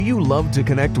Do you love to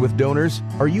connect with donors?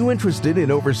 Are you interested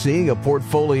in overseeing a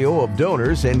portfolio of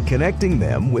donors and connecting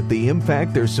them with the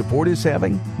impact their support is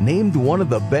having? Named one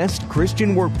of the best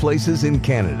Christian workplaces in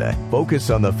Canada, Focus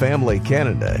on the Family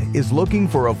Canada is looking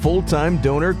for a full-time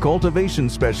donor cultivation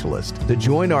specialist to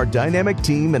join our dynamic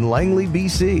team in Langley,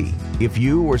 BC. If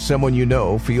you or someone you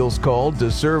know feels called to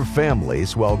serve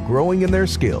families while growing in their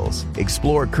skills,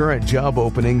 explore current job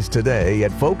openings today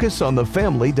at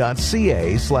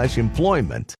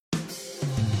focusonthefamily.ca/employment.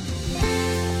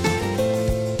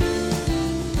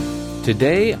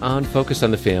 Today on Focus on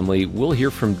the Family, we'll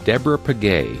hear from Deborah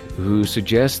Pagay, who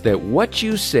suggests that what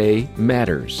you say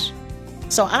matters.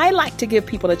 So I like to give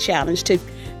people a challenge to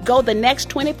go the next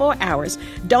 24 hours.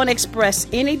 Don't express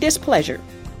any displeasure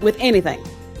with anything.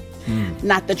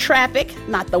 Not the traffic,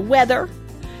 not the weather,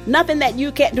 nothing that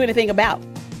you can't do anything about.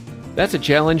 That's a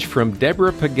challenge from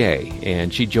Deborah Pagay,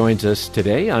 and she joins us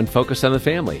today on Focus on the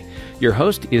Family. Your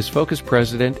host is Focus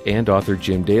President and author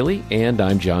Jim Daly, and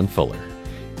I'm John Fuller.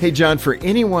 Hey, John, for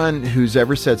anyone who's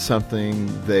ever said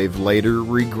something they've later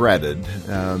regretted,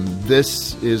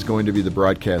 this is going to be the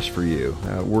broadcast for you.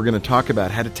 We're going to talk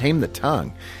about how to tame the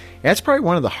tongue. That's probably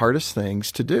one of the hardest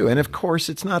things to do. And of course,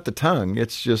 it's not the tongue.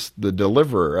 It's just the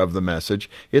deliverer of the message.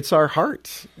 It's our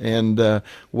hearts and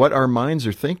what our minds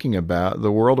are thinking about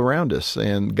the world around us.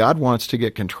 And God wants to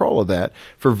get control of that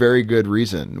for very good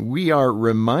reason. We are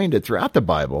reminded throughout the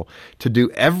Bible to do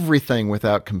everything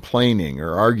without complaining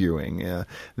or arguing.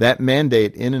 That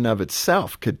mandate in and of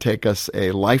itself could take us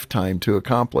a lifetime to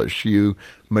accomplish. You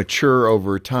mature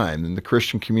over time. In the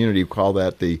Christian community, we call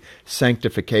that the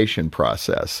sanctification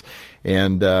process.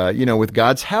 And, with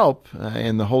God's help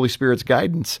and the Holy Spirit's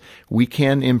guidance, we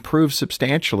can improve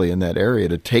substantially in that area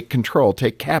to take control,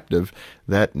 take captive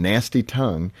that nasty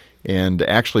tongue and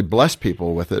actually bless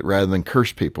people with it rather than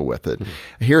curse people with it.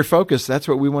 Mm-hmm. Here at Focus, that's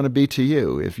what we want to be to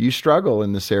you. If you struggle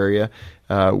in this area,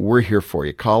 we're here for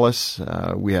you. Call us.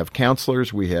 We have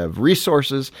counselors. We have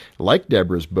resources like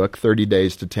Deborah's book, 30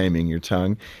 Days to Taming Your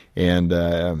Tongue. And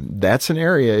that's an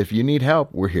area, if you need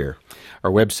help, we're here. Our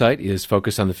website is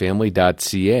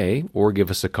focusonthefamily.ca, or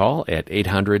give us a call at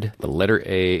 800, the letter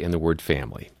A, and the word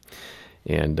family.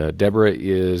 And Deborah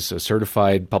is a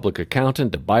certified public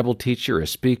accountant, a Bible teacher, a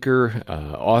speaker,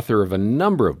 author of a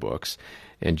number of books.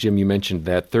 And Jim, you mentioned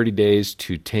that 30 Days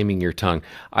to Taming Your Tongue.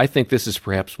 I think this is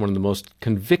perhaps one of the most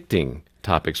convicting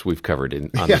topics we've covered on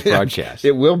this broadcast.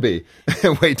 It will be.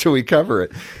 Wait till we cover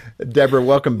it. Deborah,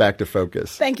 welcome back to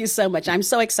Focus. Thank you so much. I'm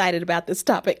so excited about this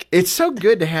topic. It's so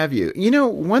good to have you. You know,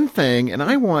 one thing, and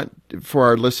I want for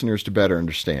our listeners to better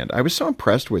understand, I was so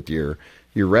impressed with your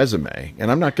resume, and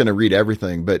I'm not going to read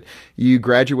everything, but you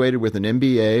graduated with an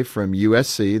MBA from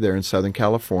USC there in Southern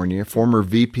California, former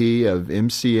VP of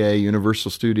MCA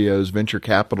Universal Studios Venture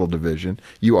Capital Division.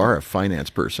 You are a finance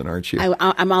person, aren't you?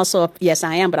 I'm also, yes,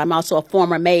 I am, but I'm also a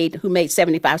former maid who made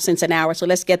 75 cents an hour, so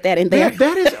let's get that in there.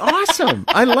 That is awesome.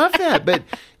 I love that. But,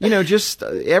 just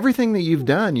everything that you've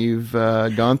done, you've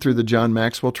gone through the John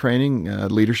Maxwell training,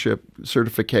 leadership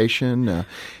certification.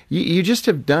 You just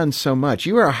have done so much.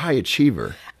 You are a high achiever.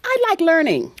 I like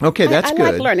learning. Okay, that's good. I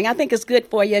like learning. I think it's good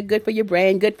for you, good for your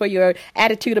brain, good for your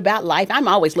attitude about life. I'm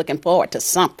always looking forward to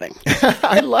something.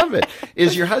 I love it.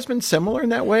 Is your husband similar in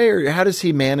that way, or how does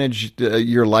he manage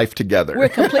your life together?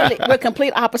 We're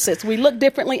complete opposites. We look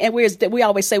differently, and we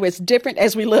always say we're as different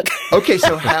as we look. Okay,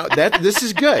 so this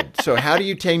is good. So how do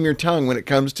you tame your tongue when it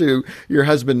comes to your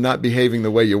husband not behaving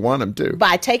the way you want him to?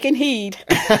 By taking heed.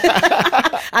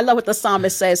 I love what the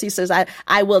psalmist says. He says,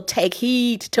 I will take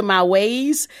heed to my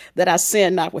ways, that I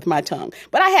sin not with my tongue.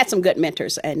 But I had some good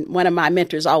mentors, and one of my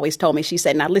mentors always told me, she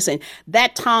said, now listen,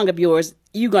 that tongue of yours,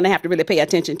 you're going to have to really pay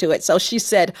attention to it. So she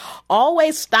said,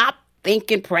 always stop,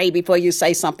 think, and pray before you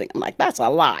say something. I'm like, that's a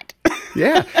lot.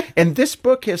 Yeah. And this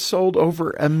book has sold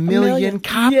over a million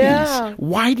copies. Yeah.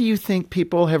 Why do you think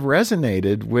people have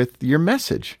resonated with your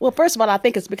message? Well, first of all, I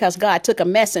think it's because God took a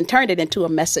mess and turned it into a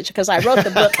message, because I wrote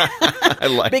the book I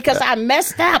like because that. I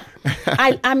messed up.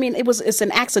 I mean, it's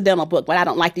an accidental book, but I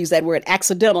don't like to use that word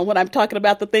accidental when I'm talking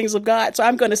about the things of God. So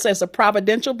I'm going to say it's a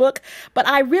providential book. But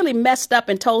I really messed up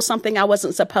and told something I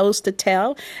wasn't supposed to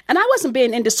tell. And I wasn't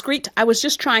being indiscreet. I was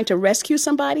just trying to rescue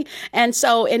somebody. And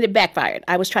it backfired.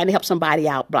 I was trying to help somebody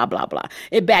out, blah, blah, blah.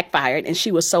 It backfired, and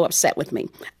she was so upset with me.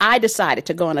 I decided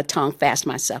to go on a tongue fast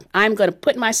myself. I'm going to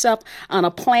put myself on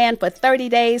a plan for 30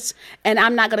 days, and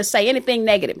I'm not going to say anything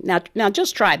negative. Now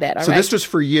just try that, all right? So this was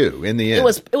for you in the end.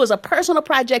 It was was a personal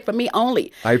project for me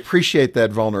only. I appreciate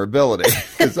that vulnerability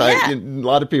because a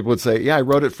lot of people would say, I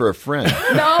wrote it for a friend.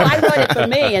 No, I wrote it for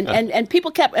me. And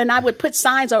people kept, and I would put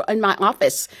signs in my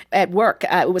office at work.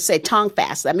 It would say tongue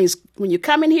fast. That means when you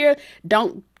come in here,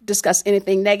 don't discuss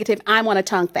anything negative. I want a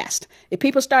tongue fast. If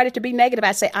people started to be negative,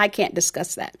 I'd say, I can't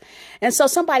discuss that. And so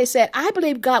somebody said, I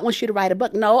believe God wants you to write a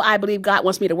book. No, I believe God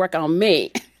wants me to work on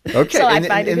me. Okay, so and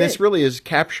this really is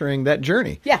capturing that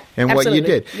journey. Yeah, and absolutely. what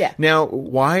you did. Yeah. Now,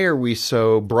 why are we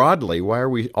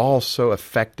all so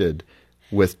affected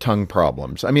with tongue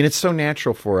problems? I mean, it's so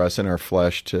natural for us in our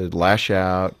flesh to lash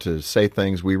out, to say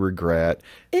things we regret.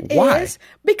 Why? Is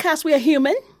because we are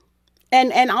human.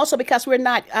 And also because we're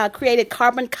not created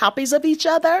carbon copies of each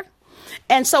other.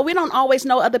 And so we don't always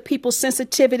know other people's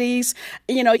sensitivities.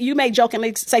 You know, you may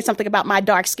jokingly say something about my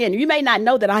dark skin. You may not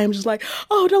know that I am just like,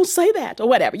 oh, don't say that or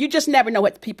whatever. You just never know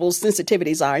what people's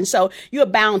sensitivities are. And so you're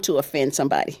bound to offend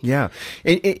somebody. Yeah.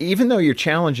 Even though you're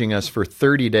challenging us for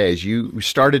 30 days, you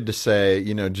started to say,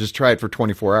 just try it for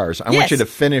 24 hours. I want you to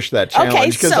finish that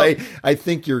challenge because I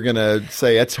think you're going to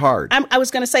say it's hard. I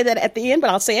was going to say that at the end, but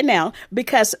I'll say it now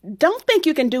because don't think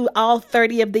you can do all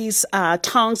 30 of these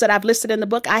tongues that I've listed in the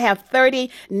book. I have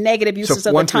 30 negative uses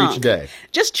of the tongue. So one for each day.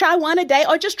 Just try one a day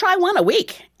or just try one a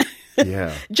week.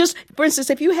 Yeah. Just, for instance,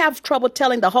 if you have trouble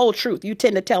telling the whole truth, you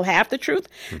tend to tell half the truth.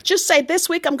 Just say, this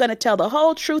week I'm going to tell the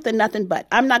whole truth and nothing but.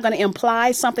 I'm not going to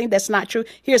imply something that's not true.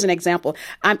 Here's an example.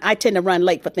 I tend to run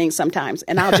late for things sometimes,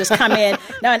 and I'll just come in.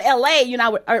 Now in L.A., I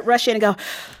would rush in and go,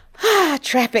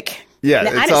 traffic. Yeah,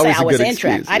 now, it's always a good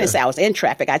excuse. I didn't say I was in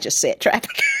traffic. I just said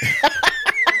traffic.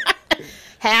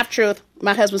 Half truth.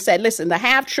 My husband said, listen, the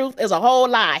half truth is a whole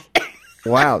lie.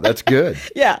 Wow, that's good.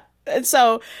 Yeah. And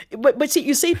so, but see,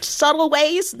 you see subtle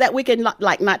ways that we can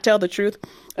not tell the truth.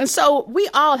 And so we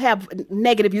all have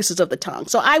negative uses of the tongue.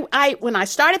 So when I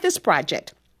started this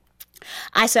project,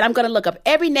 I said, I'm going to look up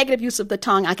every negative use of the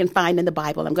tongue I can find in the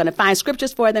Bible. I'm going to find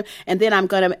scriptures for them. And then I'm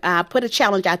going to put a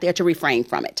challenge out there to refrain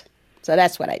from it. So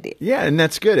that's what I did. Yeah, and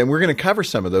that's good. And we're going to cover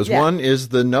some of those. Yeah. One is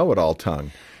the know-it-all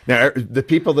tongue. Now, the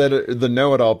people that are the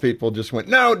know-it-all people just went,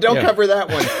 no, don't cover that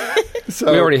one.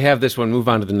 So, we already have this one. Move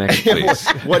on to the next, please.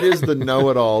 What is the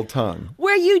know-it-all tongue?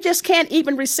 Where you just can't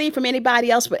even receive from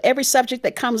anybody else, but every subject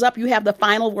that comes up, you have the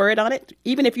final word on it.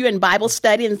 Even if you're in Bible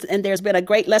study and there's been a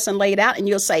great lesson laid out, and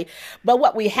you'll say, but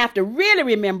what we have to really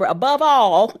remember above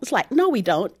all, it's like, no, we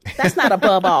don't. That's not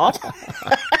above all.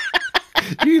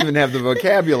 You even have the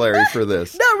vocabulary for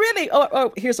this. No, really.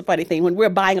 Or here's a funny thing. When we're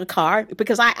buying a car,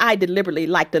 because I deliberately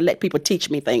like to let people teach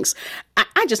me things,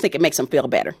 I just think it makes them feel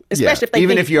better. Especially if they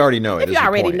even if you already know it. If you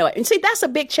already know it. And see, that's a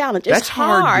big challenge. That's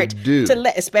hard to do.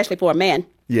 Especially for a man.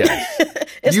 Yeah.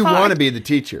 You want to be the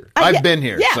teacher. I've been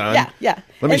here, son. Yeah.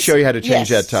 Let me show you how to change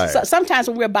that tire. So sometimes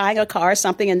when we're buying a car or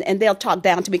something and they'll talk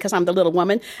down to me because I'm the little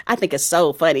woman, I think it's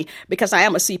so funny because I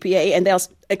am a CPA and they'll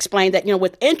explain that,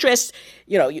 with interest,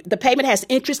 the payment has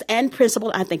interest and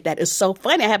principal. I think that is so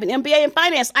funny. I have an MBA in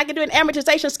finance. I can do an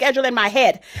amortization schedule in my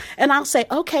head. And I'll say,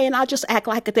 okay, and I'll just act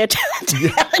like they're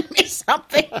telling me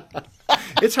something.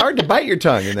 It's hard to bite your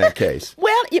tongue in that case.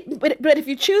 Well, but if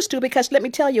you choose to, because let me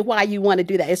tell you why you want to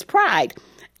do that. It's pride.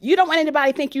 You don't want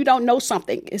anybody to think you don't know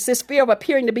something. It's this fear of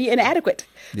appearing to be inadequate.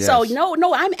 Yes. So,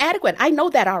 no, I'm adequate. I know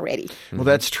that already. Well,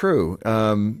 that's true.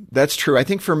 That's true. I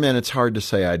think for men, it's hard to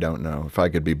say I don't know, if I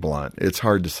could be blunt. It's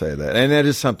hard to say that. And that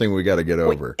is something we got to get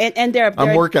over. And there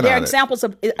are examples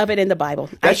of it in the Bible.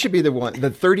 That should be the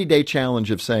 30-day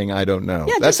challenge of saying I don't know.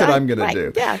 Yeah, that's what I'm going to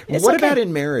do. Yeah, what about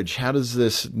in marriage? How does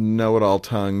this know-it-all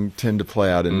tongue tend to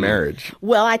play out in marriage?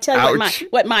 Well, I tell you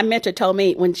what my mentor told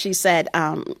me when she said,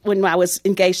 when I was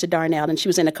engaged to Darnell, and she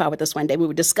was in the car with us one day, we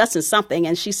were discussing something,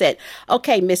 and she said,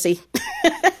 okay, Missy,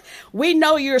 we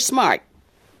know you're smart,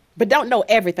 but don't know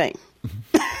everything.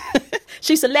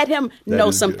 She said, let him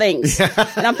know some things.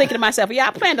 And I'm thinking to myself,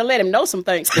 I plan to let him know some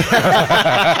things. Starting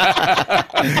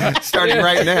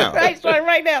right now. Right, starting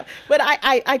right now. But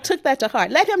I took that to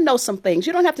heart. Let him know some things.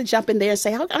 You don't have to jump in there and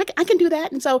say, I can do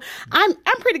that. And so I'm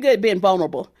pretty good at being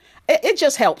vulnerable. It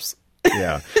just helps.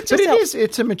 Yeah. But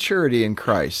it's a maturity in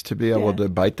Christ to be able to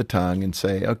bite the tongue and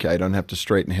say, okay, I don't have to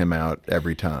straighten him out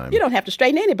every time. You don't have to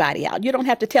straighten anybody out. You don't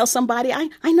have to tell somebody,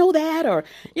 I know that, or,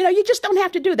 you just don't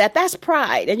have to do that. That's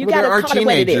pride. And you got to call it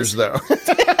what it is. There are teenagers,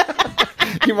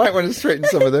 though. You might want to straighten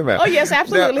some of them out. Oh, yes,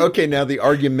 absolutely. Now the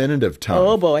argumentative tongue.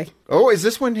 Oh, boy. Oh, is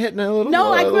this one hitting a little?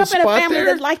 No, I grew up in a family there?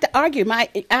 that liked to argue.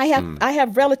 I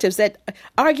have relatives that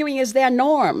arguing is their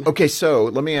norm. Okay, so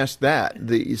let me ask that.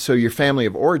 So your family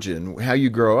of origin, how you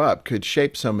grow up, could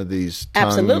shape some of these tongue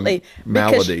Absolutely.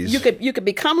 maladies. Because you could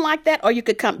become like that, or you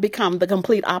could become the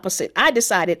complete opposite. I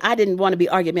decided I didn't want to be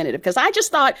argumentative because I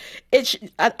just thought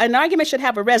an argument should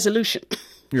have a resolution.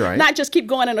 You're right. Not just keep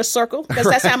going in a circle, because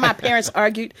that's how my parents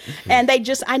argued. And they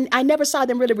just, I never saw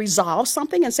them really resolve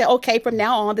something and say, okay, from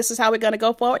now on, this is how we're going to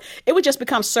go forward. It would just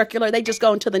become circular. They just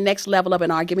go into the next level of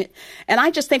an argument. And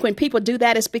I just think when people do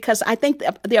that, it's because I think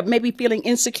they're maybe feeling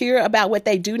insecure about what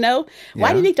they do know. Yeah.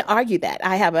 Why do you need to argue that?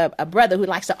 I have a brother who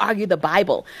likes to argue the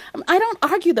Bible. I don't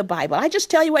argue the Bible. I just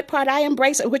tell you what part I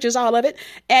embrace, which is all of it.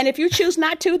 And if you choose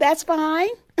not to, that's fine.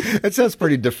 That sounds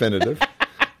pretty definitive.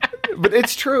 But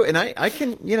it's true, and I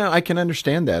can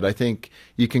understand that. I think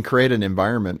you can create an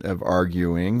environment of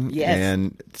arguing, yes.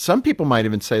 And some people might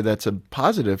even say that's a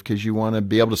positive because you want to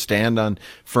be able to stand on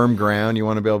firm ground. You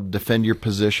want to be able to defend your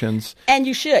positions, and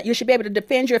you should be able to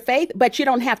defend your faith, but you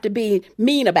don't have to be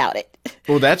mean about it.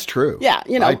 Well, that's true. Yeah,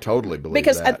 I totally believe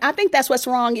because that. I think that's what's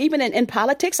wrong, even in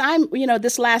politics.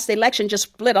 This last election just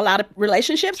split a lot of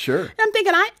relationships. Sure, I'm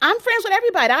thinking I'm friends with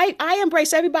everybody. I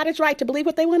embrace everybody's right to believe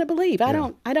what they want to believe. I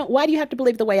don't. Why do you have to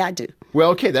believe the way I do?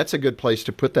 Well, okay, that's a good place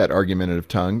to put that argumentative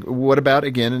tongue. What about,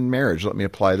 again, in marriage? Let me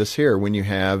apply this here. When you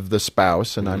have the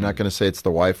spouse, and I'm not going to say it's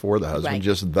the wife or the husband, right.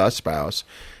 Just the spouse,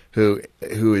 who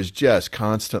is just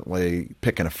constantly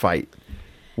picking a fight.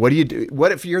 What do you do?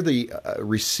 What if you're the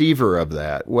receiver of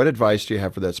that? What advice do you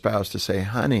have for that spouse to say,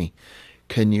 honey,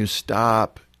 can you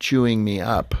stop chewing me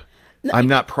up? No, I'm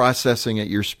not processing at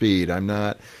your speed.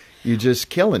 You're just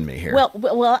killing me here.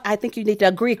 Well, I think you need to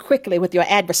agree quickly with your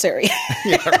adversary.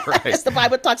 Yeah, right. As the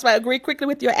Bible talks about, agree quickly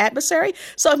with your adversary.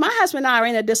 So if my husband and I are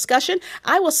in a discussion,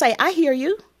 I will say, I hear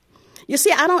you. You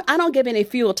see, I don't give any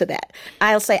fuel to that.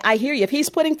 I'll say, I hear you. If he's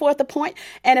putting forth a point,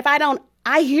 and if I don't,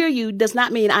 I hear you does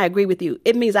not mean I agree with you.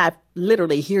 It means I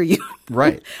literally hear you.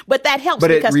 Right. But that helps.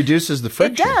 But it reduces the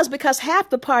friction. It does, because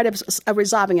half the part of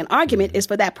resolving an argument is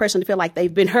for that person to feel like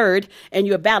they've been heard and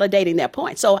you're validating their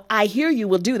point. So I hear you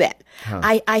will do that.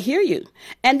 Huh. I hear you.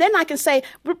 And then I can say,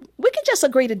 we can just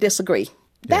agree to disagree.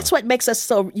 That's what makes us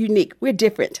so unique. We're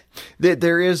different.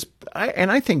 There is,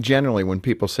 and I think generally when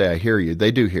people say, I hear you,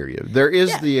 they do hear you. There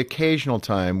is the occasional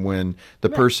time when the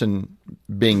person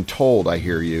being told, I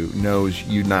hear you, knows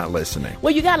you're not listening.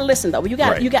 Well, you got to listen, though.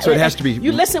 So it has to be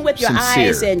you listen with your sincere.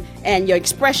 eyes and your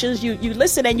expressions. You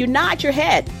listen and you nod your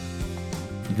head.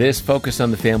 This Focus on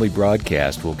the Family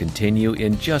broadcast will continue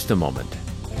in just a moment.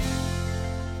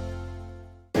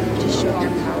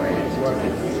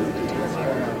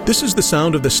 This is the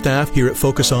sound of the staff here at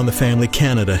Focus on the Family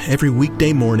Canada every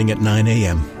weekday morning at 9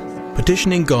 a.m.,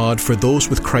 petitioning God for those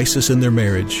with crisis in their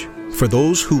marriage, for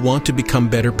those who want to become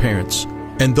better parents,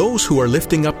 and those who are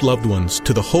lifting up loved ones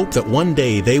to the hope that one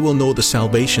day they will know the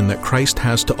salvation that Christ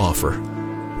has to offer.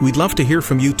 We'd love to hear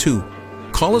from you too.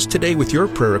 Call us today with your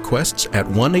prayer requests at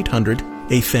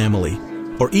 1-800-A-FAMILY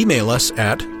or email us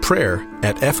at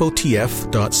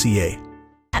prayer@fotf.ca.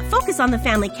 At Focus on the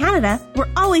Family Canada, we're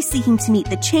always seeking to meet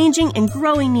the changing and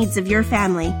growing needs of your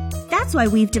family. That's why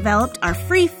we've developed our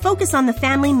free Focus on the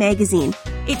Family magazine.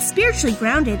 It's spiritually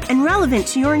grounded and relevant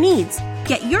to your needs.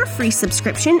 Get your free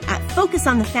subscription at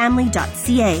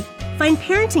focusonthefamily.ca. Find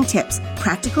parenting tips,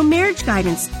 practical marriage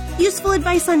guidance, useful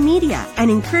advice on media, and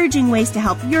encouraging ways to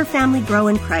help your family grow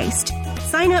in Christ.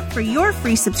 Sign up for your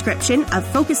free subscription of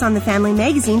Focus on the Family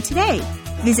magazine today.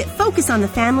 Visit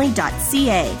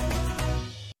focusonthefamily.ca.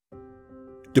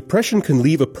 Depression can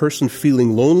leave a person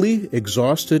feeling lonely,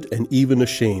 exhausted, and even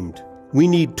ashamed. We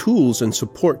need tools and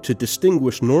support to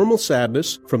distinguish normal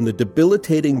sadness from the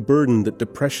debilitating burden that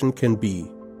depression can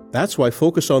be. That's why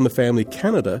Focus on the Family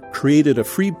Canada created a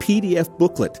free PDF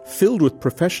booklet filled with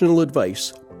professional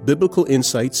advice, biblical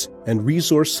insights, and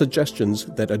resource suggestions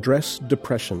that address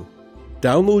depression.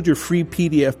 Download your free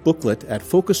PDF booklet at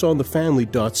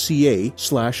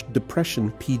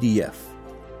focusonthefamily.ca/depressionpdf.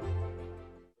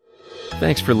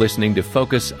 Thanks for listening to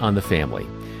Focus on the Family.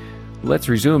 Let's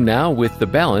resume now with the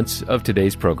balance of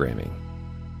today's programming.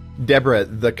 Deborah,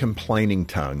 the complaining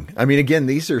tongue. I mean, again,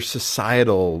 these are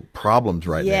societal problems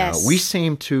right now. We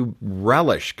seem to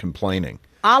relish complaining.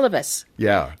 All of us.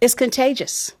 Yeah. It's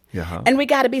contagious. Yeah. And we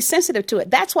got to be sensitive to it.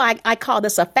 That's why I call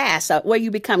this a fast, where you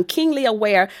become keenly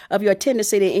aware of your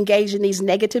tendency to engage in these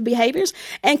negative behaviors.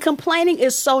 And complaining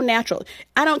is so natural.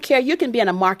 I don't care. You can be in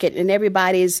a market and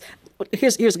everybody's...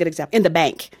 Here's a good example. In the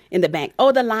bank. in the bank.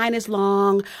 Oh, the line is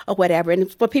long or whatever.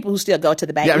 And for people who still go to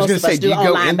the bank, Yeah, I was most going of to say, us do you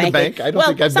go online in the banking. bank? I don't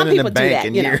think I've some been in people the bank do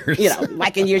in that, years. You know,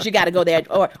 like in years, you got to go there,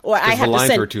 or I have the to lines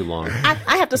send. were too long.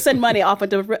 I have to send money off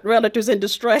into relatives in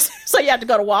distress, so you have to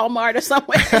go to Walmart or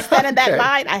somewhere to stand in that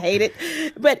line. I hate it,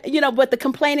 but the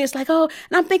complaining is like, oh,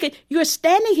 and I'm thinking you're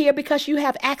standing here because you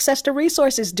have access to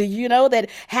resources. Do you know that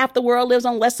half the world lives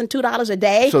on less than $2 a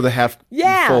day? So the half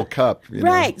full cup.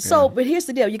 Right. So, but here's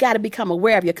the deal. You got to become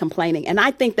aware of your complaining. And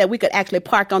I think that we could actually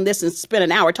park on this and spend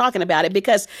an hour talking about it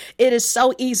because it is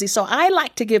so easy. So I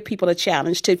like to give people a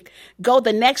challenge to go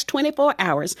the next 24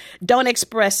 hours. Don't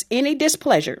express any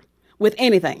displeasure with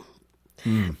anything.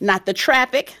 Not the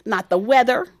traffic, not the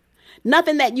weather,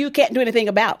 nothing that you can't do anything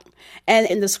about. And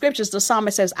in the scriptures, the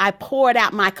psalmist says, I poured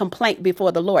out my complaint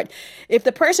before the Lord. If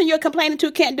the person you're complaining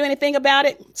to can't do anything about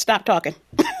it, stop talking.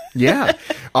 Yeah.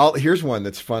 Here's one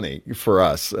that's funny for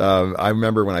us. I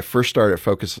remember when I first started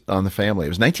Focus on the Family. It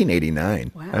was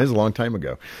 1989. Wow. That was a long time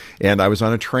ago. And I was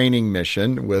on a training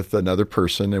mission with another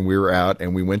person, and we were out,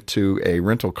 and we went to a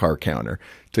rental car counter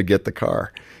to get the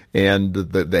car. And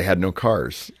they had no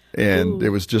cars. And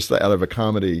It was just out of a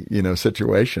comedy,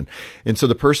 situation. And so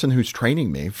the person who's training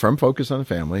me from Focus on the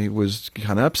Family was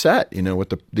kind of upset,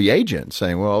 with the agent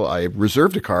saying, well, I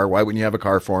reserved a car. Why wouldn't you have a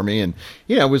car for me? And,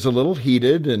 it was a little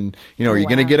heated and, are you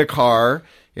going to get a car?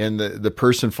 And the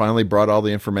person finally brought all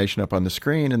the information up on the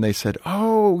screen and they said,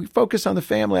 oh, Focus on the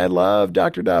Family. I love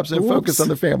Dr. Dobson. Focus on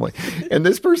the Family. And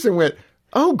this person went,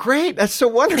 oh, great. That's so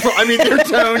wonderful. I mean, their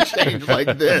tone changed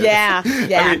like this. Yeah.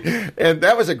 And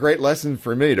that was a great lesson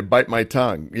for me to bite my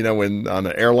tongue. When on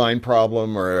an airline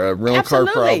problem or a rental car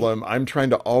problem, I'm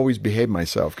trying to always behave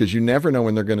myself because you never know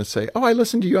when they're going to say, oh, I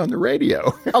listened to you on the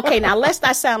radio. Okay, now lest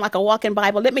I sound like a walking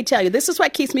Bible, let me tell you, this is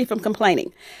what keeps me from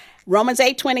complaining. Romans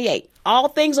 8:28. All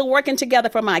things are working together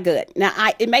for my good. Now,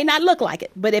 it may not look like it,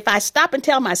 but if I stop and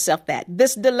tell myself that,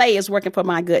 this delay is working for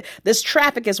my good. This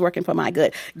traffic is working for my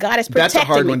good. God is protecting me. That's a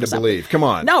hard one to something. believe. Come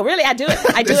on. No, really, I do it.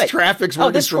 I do this it. Traffic's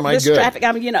working for my good. This traffic,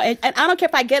 and I don't care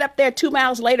if I get up there 2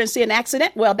 miles later and see an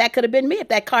accident. Well, that could have been me if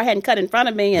that car hadn't cut in front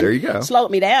of me and slowed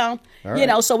me down.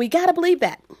 Right. So we got to believe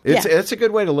that. It's a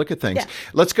good way to look at things. Yeah.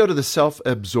 Let's go to the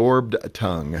self-absorbed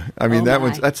tongue. I mean,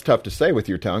 that's tough to say with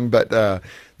your tongue, but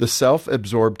the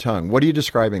self-absorbed tongue. What are you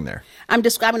describing there? I'm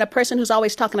describing a person who's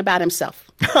always talking about himself.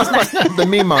 The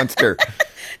me monster.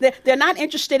 They're not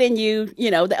interested in you,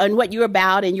 and what you're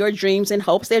about and your dreams and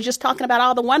hopes. They're just talking about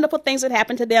all the wonderful things that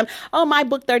happened to them. Oh, my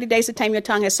book, 30 Days to Tame Your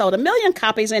Tongue, has sold 1 million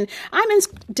copies, and I'm in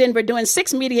Denver doing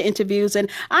 6 media interviews, and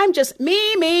I'm just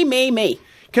me.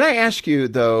 Can I ask you,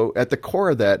 though, at the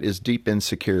core of that is deep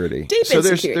insecurity. So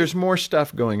there's more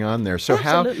stuff going on there. So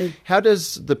how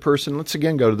does the person, let's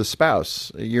again go to the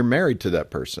spouse. You're married to that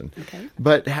person. Okay.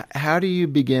 But how do you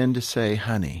begin to say,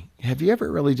 honey, have you ever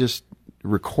really just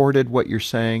recorded what you're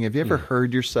saying? Have you ever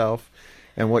heard yourself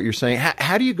and what you're saying?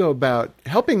 How do you go about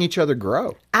helping each other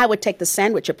grow? I would take the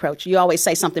sandwich approach. You always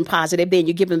say something positive, then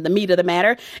you give them the meat of the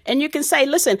matter. And you can say,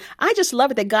 listen, I just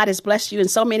love it that God has blessed you in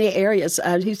so many areas.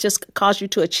 He's just caused you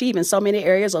to achieve in so many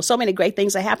areas, or so many great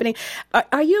things are happening.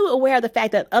 Are you aware of the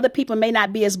fact that other people may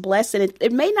not be as blessed, and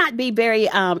it may not be very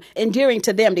endearing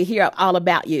to them to hear all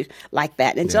about you like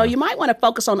that? And so you might want to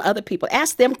focus on other people.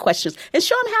 Ask them questions and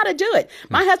show them how to do it.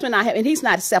 My husband and I and he's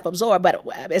not self-absorbed, but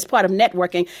as part of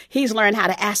networking, he's learned how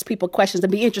to ask people questions and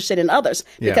be interested in others.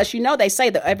 Because they say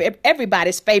that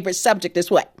everybody's favorite subject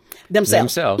is what?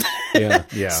 Themselves.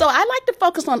 Yeah. So I like to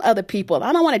focus on other people.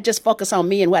 I don't want to just focus on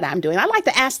me and what I'm doing. I like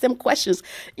to ask them questions.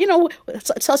 So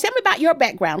tell me about your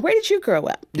background. Where did you grow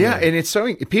up? Yeah, and it's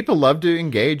so people love to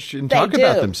engage and talk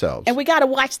about themselves. And we got to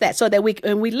watch that so that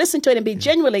we listen to it and be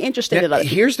genuinely interested in others.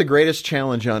 Here's the greatest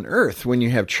challenge on earth when you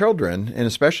have children, and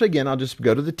especially, again, I'll just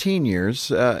go to the teen years.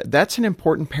 That's an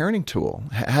important parenting tool,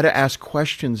 how to ask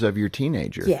questions of your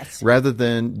teenager. Yes. Rather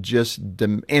than just,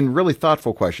 and really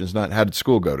thoughtful questions, not how did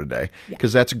school go today?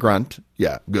 Because that's grunt.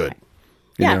 Yeah, good.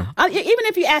 Even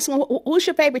if you ask them, who's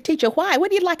your favorite teacher? Why?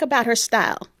 What do you like about her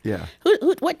style? Yeah.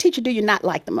 What teacher do you not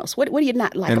like the most? What do you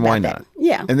not like and about why that? not?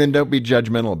 Yeah. And then don't be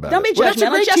judgmental about it. Don't be judgmental. That's a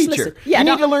great just teacher. Listen. Yeah, you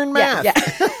need to learn math.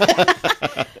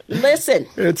 Yeah. Listen.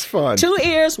 It's fun. 2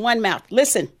 ears, 1 mouth.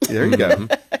 Listen. There you go.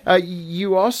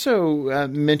 You also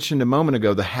mentioned a moment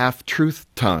ago the half-truth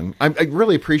tongue. I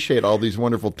really appreciate all these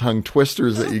wonderful tongue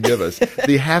twisters that you give us.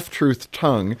 The half-truth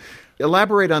tongue.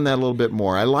 Elaborate on that a little bit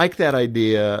more. I like that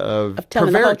idea of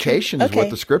prevarication is what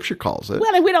the Scripture calls it.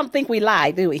 Well, and we don't think we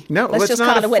lie, do we? No, let's it's just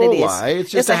not call a it what it full is. lie.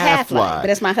 It's just a a half lie. But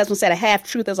as my husband said, a half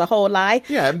truth is a whole lie.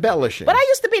 Yeah, embellishing. But I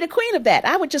used to be the queen of that.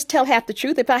 I would just tell half the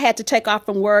truth. If I had to take off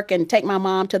from work and take my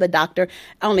mom to the doctor,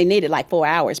 I only needed like 4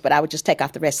 hours, but I would just take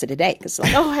off the rest of the day. Because I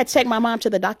had to take my mom to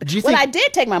the doctor. I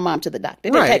did take my mom to the doctor.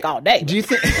 It didn't take all day. Do you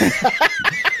think...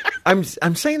 I'm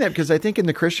saying that because I think in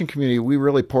the Christian community we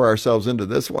really pour ourselves into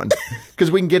this one because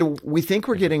we think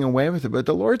we're getting away with it, but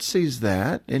the Lord sees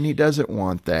that and He doesn't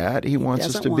want that. He wants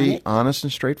us to be honest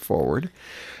and straightforward.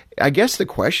 I guess the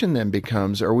question then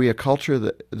becomes: are we a culture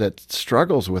that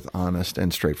struggles with honest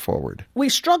and straightforward? We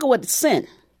struggle with sin.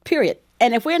 Period.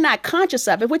 And if we're not conscious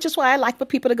of it, which is why I like for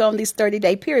people to go on these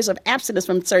 30-day periods of abstinence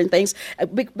from certain things,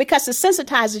 because it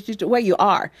sensitizes you to where you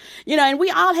are. And we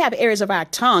all have areas of our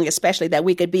tongue, especially that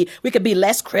we could be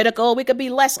less critical, we could be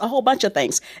less a whole bunch of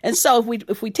things. And so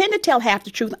if we tend to tell half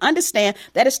the truth, understand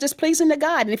that it's displeasing to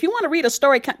God. And if you want to read a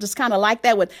story just kind of like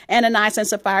that with Ananias and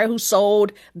Sapphira, who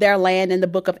sold their land in the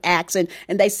book of Acts, and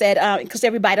they said, because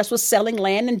everybody else was selling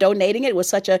land and donating it was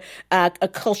such a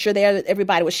culture there that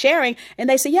everybody was sharing. And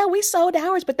they said, yeah, we sold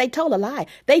ours, but they told a lie.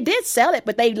 They did sell it,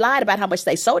 but they lied about how much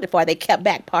they sold it for. They kept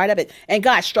back part of it, and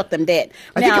God struck them dead.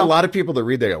 I think a lot of people that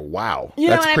read, they go, wow,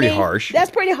 that's pretty harsh.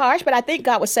 That's pretty harsh, but I think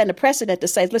God was setting a precedent to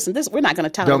say, listen, we're not going to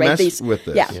tolerate these. Don't mess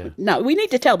with this. Yeah. No, we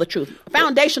need to tell the truth.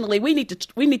 Foundationally, we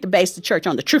need to base the church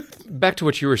on the truth. Back to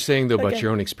what you were saying, though, about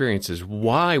your own experiences.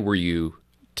 Why were you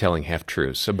telling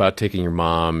half-truths about taking your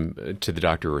mom to the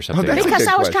doctor or something? Because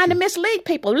I was trying to mislead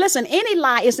people. Listen, any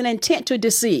lie is an intent to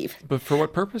deceive. But for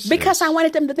what purpose? Because I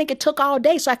wanted them to think it took all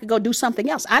day so I could go do something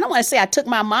else. I don't want to say I took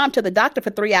my mom to the doctor for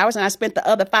 3 hours and I spent the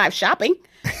other 5 shopping.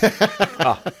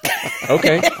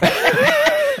 Okay.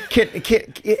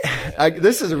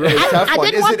 This is a really tough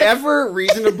one. Is it ever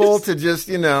reasonable to just,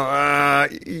 you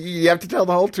have to tell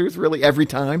the whole truth really every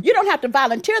time? You don't have to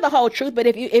volunteer the whole truth, but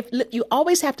if you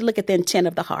always have to look at the intent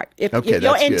of the heart. If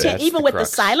your intent, even with the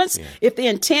silence, if the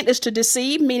intent is to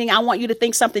deceive, meaning I want you to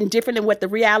think something different than what the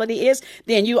reality is,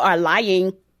 then you are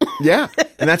lying. Yeah,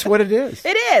 and that's what it is.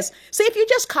 It is. See, if you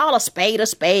just call a spade,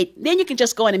 then you can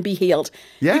just go in and be healed.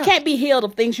 Yeah. You can't be healed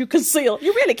of things you conceal.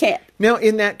 You really can't. Now,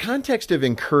 in that context of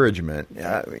encouragement,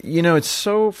 it's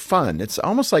so fun. It's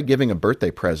almost like giving a birthday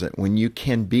present when you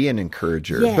can be an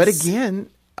encourager. Yes. But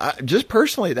again, just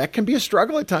personally, that can be a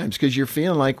struggle at times because you're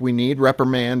feeling like we need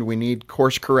reprimand, we need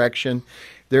course correction.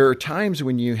 There are times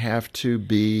when you have to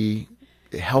be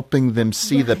helping them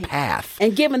see the path.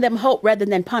 And giving them hope rather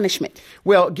than punishment.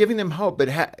 Well, giving them hope, but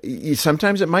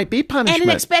sometimes it might be punishment. And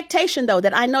an expectation, though,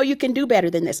 that I know you can do better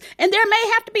than this. And there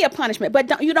may have to be a punishment,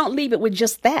 but you don't leave it with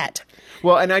just that.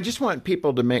 Well, and I just want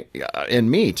people to and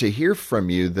me to hear from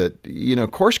you that,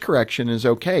 course correction is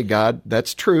okay. God,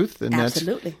 that's truth. And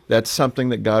absolutely. That's something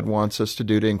that God wants us to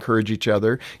do to encourage each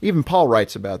other. Even Paul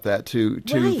writes about that, to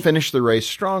finish the race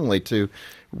strongly, to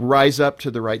rise up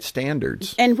to the right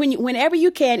standards. And whenever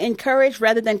you can, encourage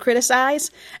rather than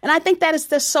criticize. And I think that is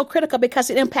just so critical because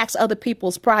it impacts other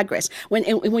people's progress. When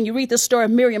you read the story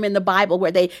of Miriam in the Bible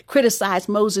where they criticized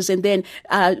Moses and then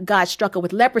God struck her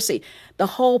with leprosy, the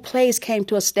whole place came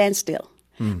to a standstill.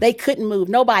 They couldn't move.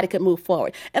 Nobody could move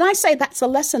forward. And I say that's a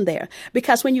lesson there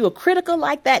because when you are critical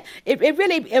like that, it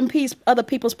really impedes other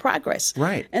people's progress.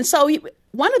 Right. And so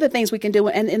one of the things we can do,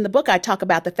 and in the book I talk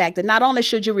about the fact that not only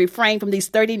should you refrain from these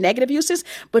 30 negative uses,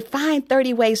 but find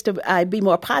 30 ways to be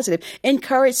more positive.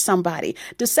 Encourage somebody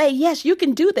to say, yes, you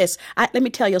can do this. Let me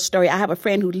tell you a story. I have a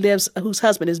friend whose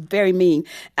husband is very mean.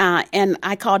 And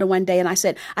I called her one day and I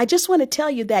said, I just want to tell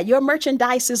you that your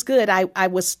merchandise is good. I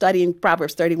was studying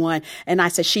Proverbs 31 and I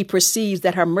said, she perceives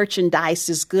that her merchandise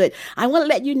is good. I want to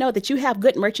let you know that you have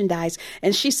good merchandise.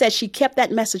 And she said she kept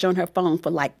that message on her phone for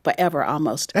like forever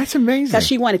almost. That's amazing.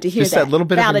 She wanted to hear just that little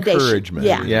bit validation. Of encouragement.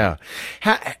 Yeah.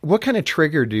 What kind of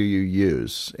trigger do you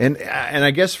use? And I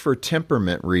guess for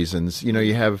temperament reasons,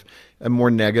 you have a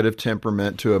more negative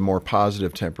temperament to a more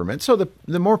positive temperament. So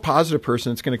the more positive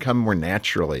person, it's going to come more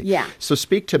naturally. Yeah. So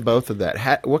speak to both of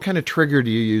that. What kind of trigger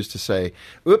do you use to say,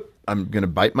 oop, I'm going to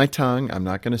bite my tongue. I'm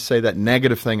not going to say that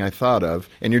negative thing I thought of.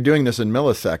 And you're doing this in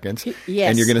milliseconds. Yes.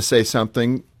 And you're going to say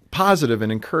something positive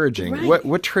and encouraging. Right.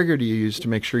 What trigger do you use to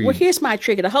make sure you... Well, here's my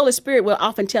trigger. The Holy Spirit will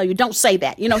often tell you, don't say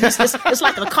that. It's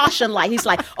like a caution light. He's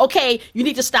like, okay, you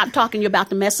need to stop talking. You're about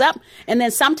to mess up. And then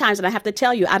sometimes, and I have to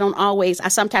tell you,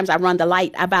 sometimes I run the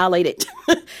light. I violate it,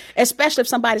 especially if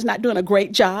somebody's not doing a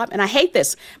great job. And I hate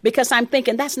this because I'm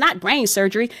thinking that's not brain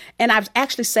surgery. And I've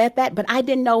actually said that, but I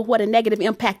didn't know what a negative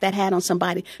impact that had on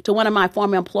somebody. To one of my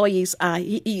former employees,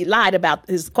 he lied about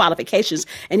his qualifications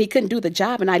and he couldn't do the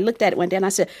job. And I looked at it one day and I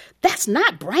said, That's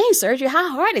not brain surgery.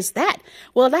 How hard is that?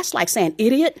 Well, that's like saying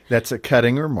idiot. That's a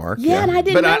cutting remark. Yeah, and I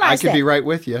didn't realize that. I could be right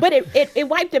with you. But it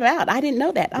wiped him out. I didn't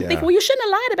know that. I'm thinking, well, you shouldn't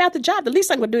have lied about the job. The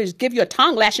least I'm going to do is give you a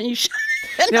tongue lashing. You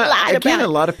shouldn't have lied about it. A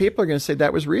lot of people are going to say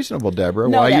that was reasonable, Deborah.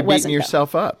 No, Why are you beating wasn't,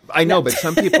 yourself up? I know, but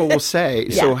some people will say,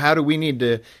 so how do we need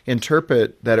to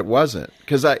interpret that it wasn't?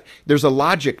 Because there's a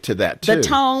logic to that, too. The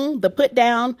tone, the put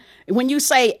down. When you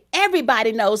say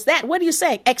everybody knows that, what are you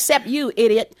saying? Except you,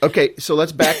 idiot. Okay, so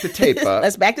let's back the tape up.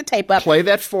 Let's back the tape up. Play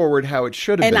that forward how it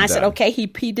should have been And I done. said, okay, he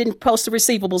didn't post the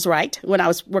receivables right when I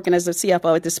was working as a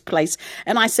CFO at this place.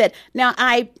 And I said, now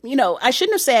I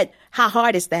shouldn't have said, how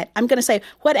hard is that? I'm going to say,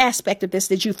 what aspect of this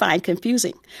did you find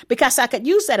confusing? Because I could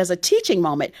use that as a teaching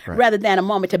moment rather than a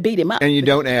moment to beat him up. And you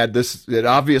don't add this, it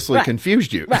obviously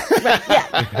confused you.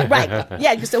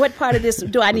 Yeah. So what part of this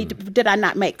did I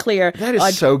not make clear? That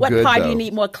is so what good, part though. do you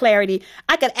need more clarity?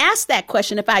 I could ask that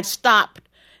question if I'd stopped,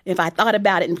 if I thought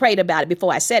about it and prayed about it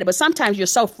before I said it. But sometimes you're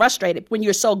so frustrated when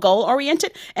you're so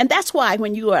goal-oriented. And that's why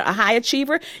when you are a high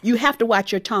achiever, you have to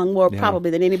watch your tongue more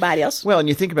probably than anybody else. Well, and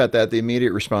you think about that, the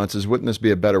immediate response is, wouldn't this be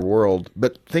a better world?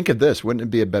 But think of this, wouldn't it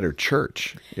be a better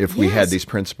church if we had these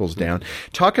principles down?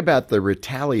 Talk about the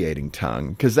retaliating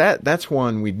tongue, because that's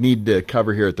one we need to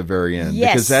cover here at the very end.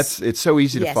 Yes. Because it's so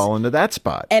easy to fall into that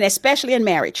spot. And especially in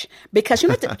marriage. Because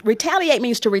retaliate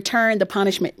means to return the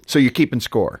punishment. So you're keeping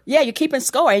score. Yeah, you're keeping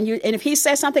score. And if he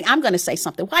says something, I'm going to say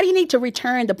something. Why do you need to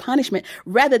return the punishment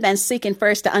rather than seeking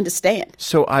first to understand?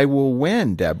 So I will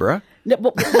win, Deborah.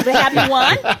 Have you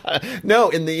won? No,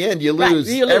 in the end, you lose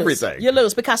everything. You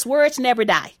lose because words never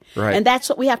die. Right. And that's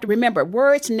what we have to remember.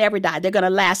 Words never die. They're going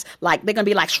to last they're going to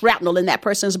be like shrapnel in that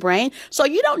person's brain. So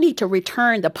you don't need to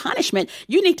return the punishment.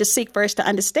 You need to seek first to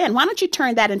understand. Why don't you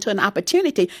turn that into an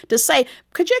opportunity to say,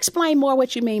 could you explain more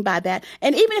what you mean by that?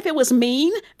 And even if it was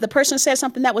mean, the person said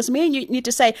something that was mean, you need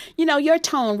to say, your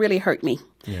tone really hurt me.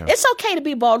 Yeah. It's okay to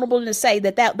be vulnerable and to say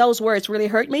that those words really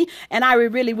hurt me, and I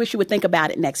really wish you would think about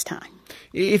it next time.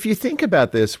 If you think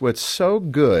about this, what's so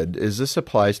good is this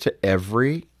applies to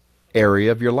every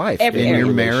area of your life. In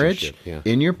your marriage,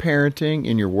 in your parenting,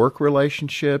 in your work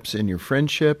relationships, in your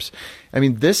friendships. I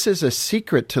mean, this is a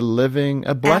secret to living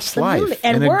a blessed life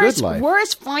and a good life.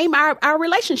 Words frame our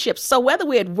relationships. So whether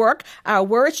we're at work, our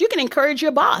words, you can encourage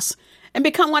your boss and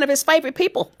become one of his favorite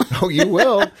people. Oh, you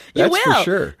will. That's for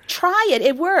sure. Try it.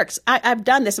 It works. I've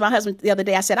done this. My husband the other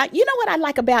day, I said, you know what I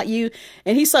like about you?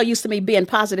 And he's so used to me being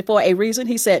positive for a reason.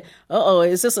 He said,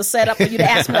 is this a setup for you to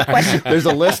ask me a question? There's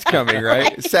a list coming,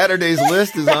 right? Saturday's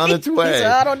list is on its way. So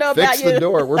I don't know about you. Fix the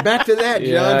door. We're back to that,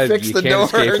 John. Fix the door.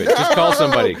 Escape it. Just call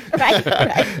somebody. Right.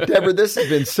 Deborah, this has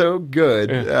been so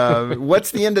good.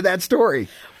 What's the end of that story?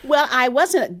 Well, I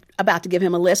wasn't about to give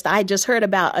him a list. I just heard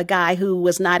about a guy who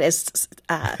was not as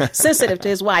sensitive to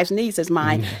his wife's needs as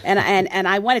mine, and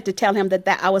I wanted to tell him that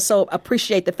I was so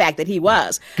appreciate the fact that he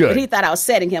was. Good. But he thought I was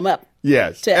setting him up.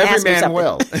 Yes, to every ask me man something.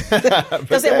 will.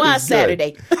 Because it was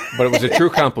Saturday. But it was a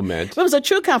true compliment. It was a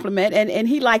true compliment, and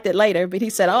he liked it later. But he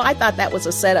said, I thought that was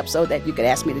a setup so that you could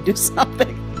ask me to do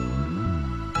something.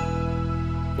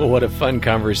 Well, what a fun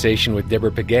conversation with Deborah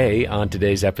Pegues on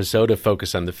today's episode of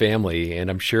Focus on the Family.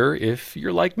 And I'm sure if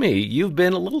you're like me, you've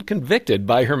been a little convicted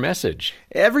by her message.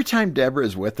 Every time Deborah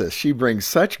is with us, she brings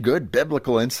such good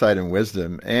biblical insight and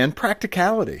wisdom and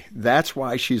practicality. That's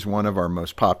why she's one of our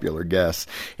most popular guests.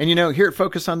 And here at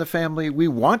Focus on the Family, we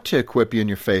want to equip you in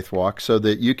your faith walk so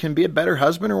that you can be a better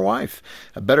husband or wife,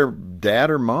 a better dad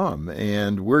or mom.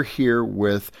 And we're here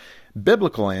with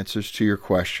biblical answers to your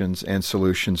questions and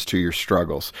solutions to your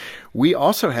struggles. We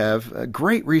also have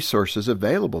great resources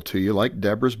available to you, like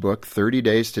Deborah's book, 30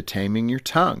 Days to Taming Your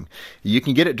Tongue. You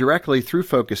can get it directly through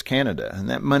Focus Canada, and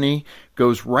that money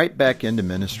goes right back into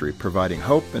ministry, providing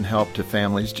hope and help to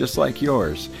families just like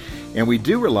yours. And we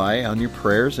do rely on your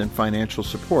prayers and financial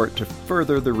support to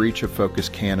further the reach of Focus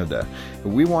Canada.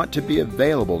 We want to be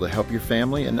available to help your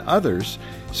family and others,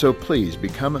 so please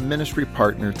become a ministry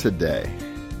partner today.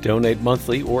 Donate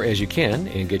monthly or as you can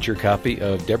and get your copy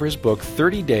of Deborah's book,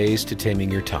 30 Days to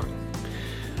Taming Your Tongue.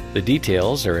 The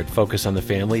details are at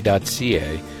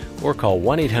focusonthefamily.ca or call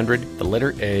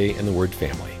 1-800-A and the word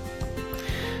family.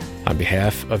 On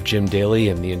behalf of Jim Daly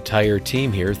and the entire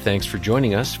team here, thanks for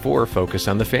joining us for Focus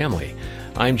on the Family.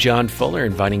 I'm John Fuller,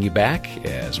 inviting you back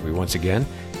as we once again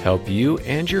help you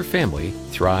and your family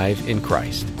thrive in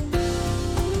Christ.